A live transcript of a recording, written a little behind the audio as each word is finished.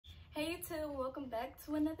Hey YouTube, welcome back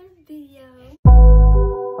to another video.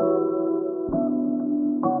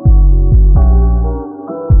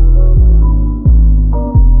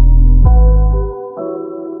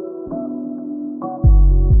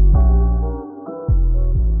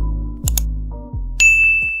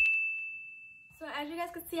 So as you guys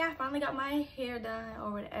can see, I finally got my hair done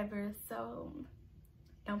or whatever, so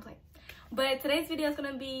don't play. But today's video is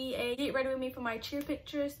gonna be a get ready with me for my cheer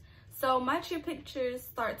pictures. So my cheer pictures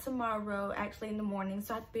start tomorrow, actually in the morning.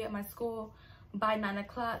 So I have to be at my school by 9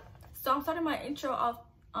 o'clock. So I'm starting my intro off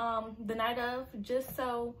the night of, just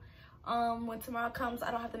so when tomorrow comes, I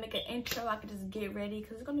don't have to make an intro. I can just get ready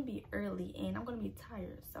because it's gonna be early and I'm gonna be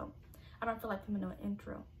tired. So I don't feel like filming an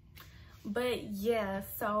intro. But yeah,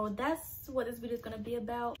 so that's what this video is gonna be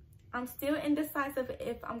about. I'm still indecisive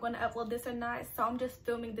if I'm gonna upload this or not. So I'm just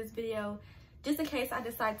filming this video just in case I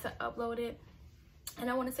decide to upload it. And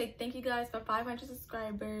I want to say thank you guys for 500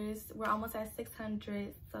 subscribers. We're almost at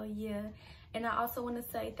 600, so yeah. And I also want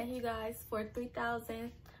to say thank you guys for 3,000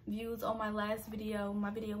 views on my last video. My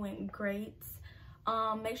video went great.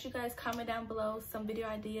 Make sure you guys comment down below some video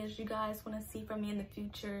ideas you guys want to see from me in the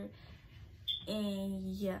future. And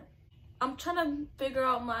yeah, I'm trying to figure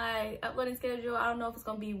out my uploading schedule. I don't know if it's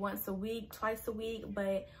gonna be once a week, twice a week,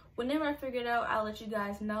 but whenever I figure it out, I'll let you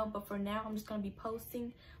guys know. But for now, I'm just gonna be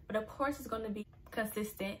posting, but of course it's gonna be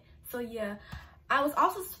consistent. So yeah, I was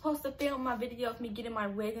also supposed to film my video of me getting my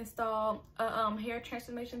wig installed, hair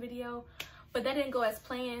transformation video, but that didn't go as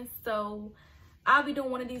planned. So I'll be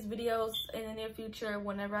doing one of these videos in the near future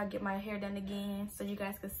whenever I get my hair done again, so you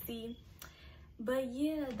guys can see. But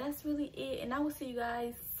yeah, that's really it, and I will see you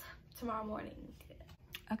guys tomorrow morning.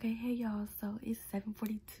 Okay, hey y'all, so it's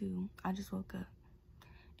 7:42. I just woke up,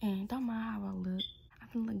 and don't mind how I look. I'm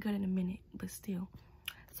gonna look good in a minute, but still.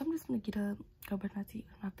 So I'm just gonna get up, go brush my teeth,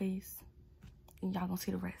 my face, and y'all gonna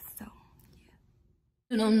see the rest. So yeah.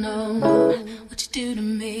 You don't know what you do to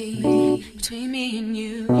me. Between me and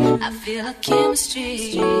you, I feel a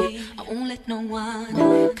chemistry. I won't let no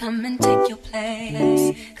one come and take your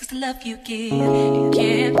place, 'cause the love you give, it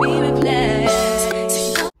can't be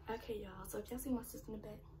replaced. Okay y'all, so if y'all see my sister in the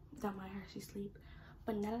back, don't mind her, she's asleep.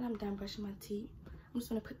 But now that I'm done brushing my teeth, I'm just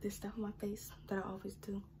gonna put this stuff on my face that I always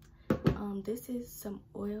do. This is some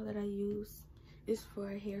oil that I use. It's for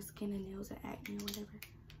hair, skin, and nails, and acne or whatever.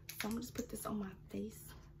 So I'm gonna just put this on my face.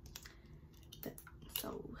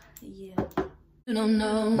 So yeah. You don't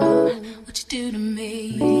know what you do to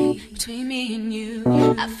me. Between me and you,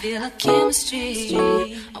 I feel a chemistry.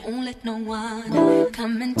 I won't let no one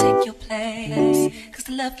come and take your place, 'cause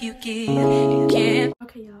the love you give, it can't.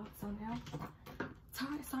 Okay y'all, so now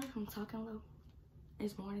sorry if I'm talking low.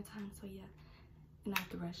 It's morning time, so yeah. And I have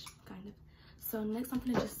to rush, kind of. So next I'm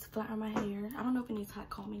gonna just flat iron my hair. I don't know if it needs hot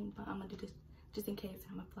combing, but I'm gonna do this just in case.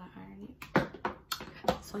 I'm gonna flat iron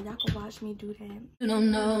it. So y'all can watch me do that. You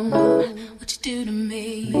don't know what you do to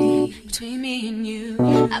me. Between me and you,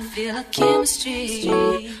 I feel a chemistry.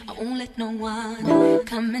 I won't let no one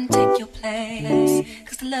come and take your place,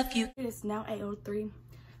 'cause the love you. It is now 8:03,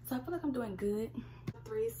 so I feel like I'm doing good.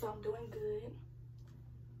 So I'm doing good.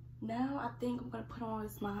 Now I think I'm gonna put on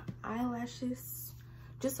is my eyelashes,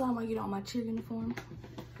 just so I'm gonna get on my cheer uniform.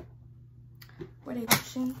 Where they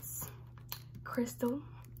options, crystal,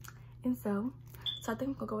 and so I think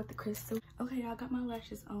I'm gonna go with the crystal. Okay, y'all, got my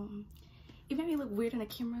lashes on. It made me look weird in the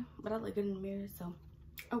camera, but I look good in the mirror, so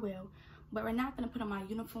oh well. But right now I'm gonna put on my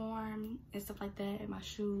uniform and stuff like that, and my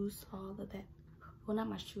shoes, all of that. Well, not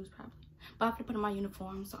my shoes probably, but I'm gonna put on my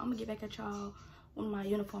uniform. So I'm gonna get back at y'all with my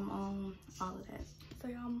uniform on, all of that. So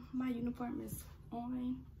y'all, my uniform is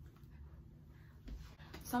on.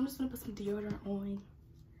 So I'm just gonna put some deodorant on,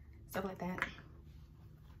 stuff like that.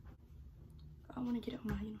 I wanna get up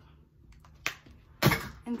my uniform.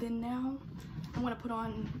 And then now I'm gonna put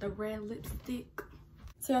on the red lipstick.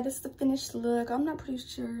 So yeah, this is the finished look. I'm not pretty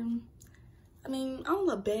sure. I mean, I don't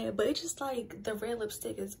look bad, but it's just like the red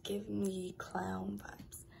lipstick is giving me clown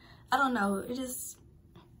vibes. I don't know, it just,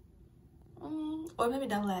 or maybe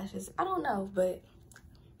the lashes. I don't know, but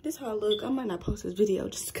this is how I look. I might not post this video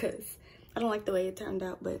just because I don't like the way it turned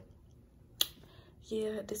out, but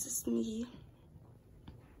yeah, this is me.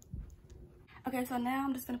 Okay, so now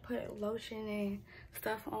I'm just gonna put lotion and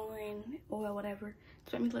stuff on, or whatever,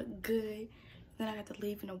 to make me look good. Then I have to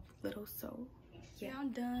leave in a little, so yeah,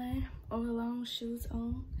 I'm done. Oil on, shoes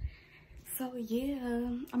on. So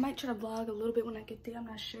yeah, I might try to vlog a little bit when I get there, I'm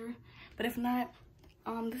not sure. But if not,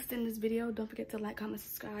 this is in this video. Don't forget to like, comment,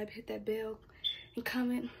 subscribe, hit that bell, and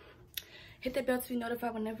comment. Hit that bell to be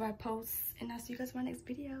notified whenever I post. And I'll see you guys in my next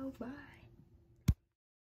video. Bye.